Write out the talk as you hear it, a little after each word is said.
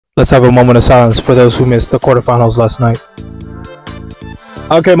Let's have a moment of silence for those who missed the quarterfinals last night.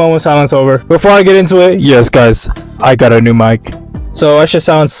 Okay, moment of silence over. Before I get into it, yes guys, I got a new mic. So I should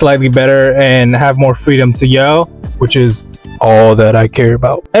sound slightly better and have more freedom to yell, which is all that I care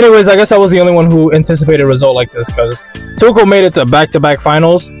about. Anyways, I guess I was the only one who anticipated a result like this, because Tuchel made it to back-to-back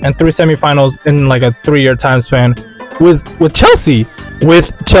finals and 3 semifinals in like a 3-year time span with Chelsea.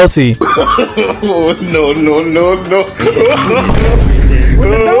 With Chelsea. Oh, no.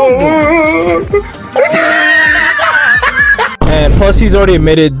 And plus, he's already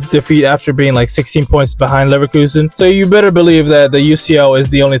admitted defeat after being like 16 points behind Leverkusen. So you better believe that the UCL is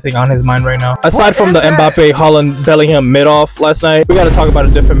the only thing on his mind right now. Aside from the Mbappe, Haaland, Bellingham mid-off last night, we got to talk about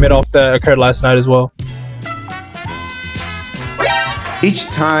a different mid-off that occurred last night as well. Each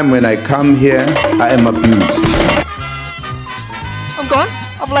time when I come here, I am abused. I'm gone.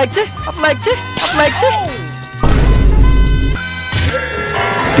 I've liked it.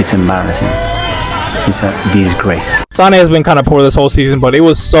 It's embarrassing. It's a disgrace. Sane has been kind of poor this whole season, but it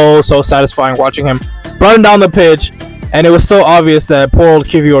was so satisfying watching him run down the pitch, and it was so obvious that poor old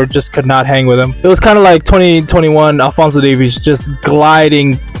Kivior just could not hang with him. It was kind of like 2021 Alphonso Davies just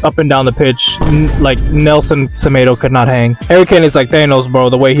gliding up and down the pitch like Nelson Semedo could not hang. Harry Kane is like Thanos, bro,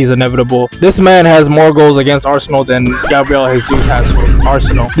 the way he's inevitable. This man has more goals against Arsenal than Gabriel Jesus has for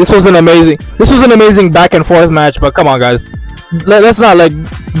Arsenal. This was an amazing back and forth match, but come on guys.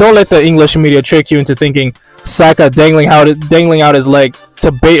 Don't let the English media trick you into thinking Saka dangling out his leg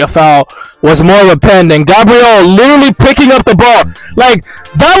to bait a foul was more of a pen than Gabriel literally picking up the ball. Like,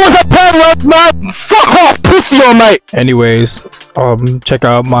 that was a pen, like, man. Fuck off, pussy all night. Anyways, check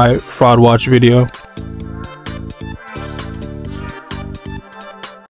out my fraud watch video.